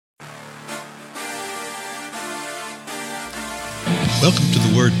Welcome to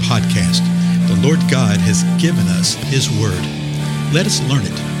the Word Podcast. The Lord God has given us His Word. Let us learn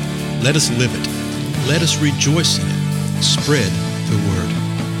it. Let us live it. Let us rejoice in it. Spread the Word.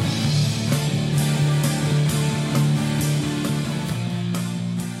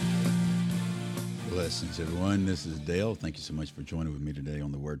 Blessings, everyone. This is Dale. Thank you so much for joining with me today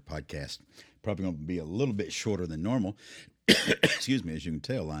on the Word Podcast. Probably going to be a little bit shorter than normal. Excuse me. As you can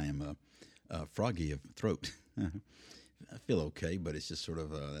tell, I am froggy of throat. I feel okay, but it's just sort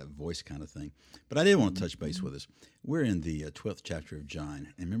of that voice kind of thing. But I did want to touch base with us. We're in the 12th chapter of John.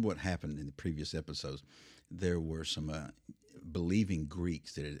 And remember what happened in the previous episodes. There were some believing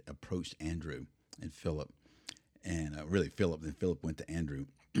Greeks that had approached Andrew and Philip. And really Philip. Then Philip went to Andrew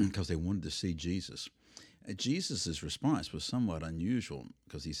because they wanted to see Jesus. Jesus' response was somewhat unusual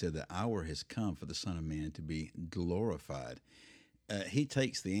because he said the hour has come for the Son of Man to be glorified. He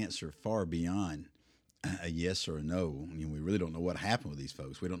takes the answer far beyond a yes or a no. I mean, we really don't know what happened with these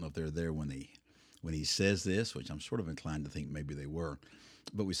folks. We don't know if they're there when he says this, which I'm sort of inclined to think maybe they were,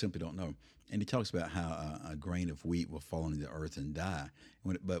 but we simply don't know. And he talks about how a grain of wheat will fall into the earth and die,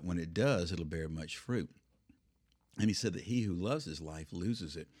 but when it does, it'll bear much fruit. And he said that he who loves his life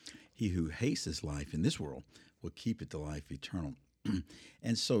loses it. He who hates his life in this world will keep it to life eternal.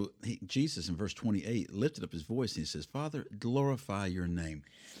 And so Jesus in verse 28 lifted up his voice and he says, Father, glorify your name.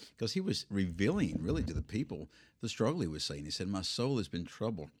 Because he was revealing really to the people the struggle he was saying. He said, my soul has been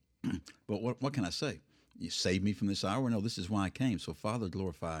troubled. But what can I say? You saved me from this hour? No, this is why I came. So Father,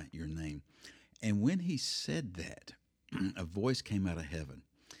 glorify your name. And when he said that, a voice came out of heaven.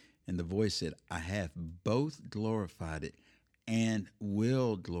 And the voice said, I have both glorified it and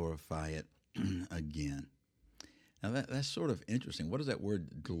will glorify it again. Now, that's sort of interesting. What does that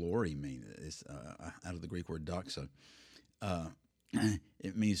word glory mean? It's out of the Greek word doxa.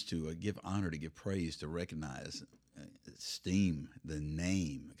 It means to give honor, to give praise, to recognize, esteem, the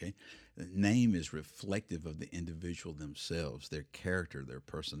name. Okay, the name is reflective of the individual themselves, their character, their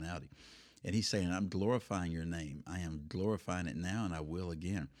personality. And he's saying, I'm glorifying your name. I am glorifying it now, and I will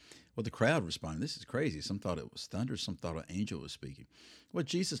again. Well, the crowd responded, this is crazy. Some thought it was thunder. Some thought an angel was speaking. Well,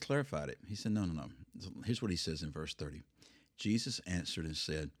 Jesus clarified it. He said, no. Here's what he says in verse 30. Jesus answered and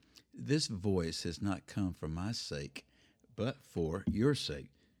said, this voice has not come for my sake, but for your sake.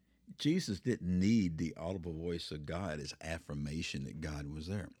 Jesus didn't need the audible voice of God as affirmation that God was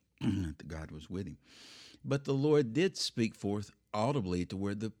there, that God was with him. But the Lord did speak forth audibly to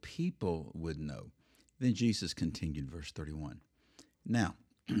where the people would know. Then Jesus continued, verse 31. Now,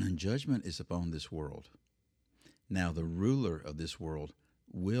 judgment is upon this world. Now the ruler of this world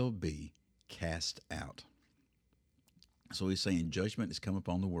will be cast out. So he's saying judgment has come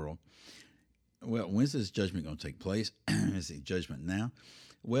upon the world. Well, when's this judgment going to take place? Is it judgment now?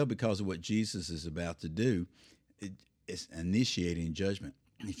 Well, because of what Jesus is about to do, it's initiating judgment.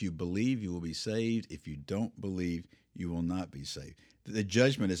 If you believe, you will be saved. If you don't believe, you will not be saved. The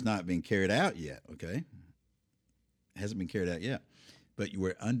judgment is not being carried out yet, okay? It hasn't been carried out yet. But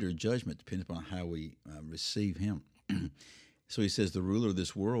we're under judgment depending upon how we receive him. So he says the ruler of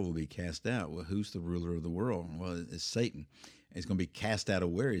this world will be cast out. Well, who's the ruler of the world? Well, it's Satan. He's going to be cast out of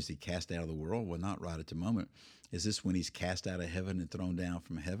where? Is he cast out of the world? Well, not right at the moment. Is this when he's cast out of heaven and thrown down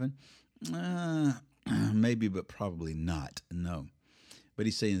from heaven? Maybe, but probably not. No. But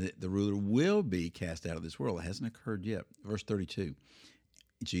he's saying that the ruler will be cast out of this world. It hasn't occurred yet. Verse 32,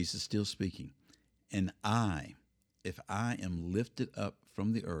 Jesus still speaking. And I, if I am lifted up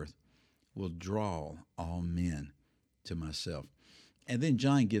from the earth, will draw all men to myself. And then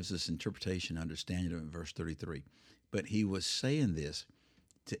John gives us interpretation, understanding of it in verse 33. But he was saying this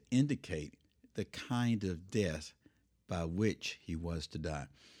to indicate the kind of death by which he was to die.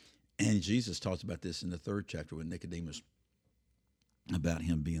 And Jesus talks about this in the 3rd chapter with Nicodemus, about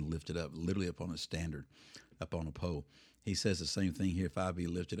him being lifted up, literally up on a standard, up on a pole. He says the same thing here. If I be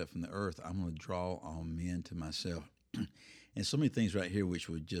lifted up from the earth, I'm going to draw all men to myself. And so many things right here which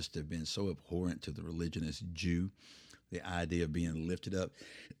would just have been so abhorrent to the religionist Jew, the idea of being lifted up,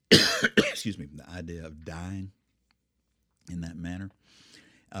 excuse me, the idea of dying in that manner,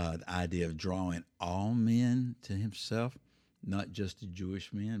 the idea of drawing all men to himself, not just the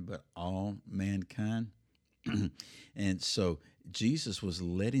Jewish men, but all mankind. And so Jesus was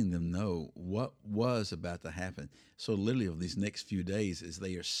letting them know what was about to happen. So literally over these next few days, as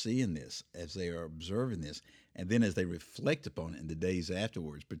they are seeing this, as they are observing this, and then as they reflect upon it in the days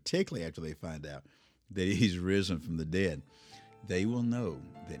afterwards, particularly after they find out that he's risen from the dead, they will know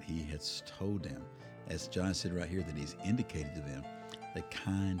that he has told them, as John said right here, that he's indicated to them the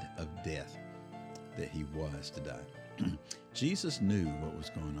kind of death that he was to die. Jesus knew what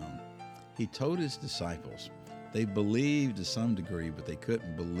was going on. He told his disciples They believed to some degree, but they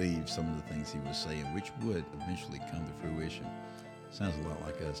couldn't believe some of the things he was saying, which would eventually come to fruition. Sounds a lot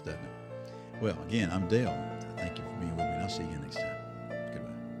like us, doesn't it? Well, again, I'm Dale. Thank you for being with me, and I'll see you next time.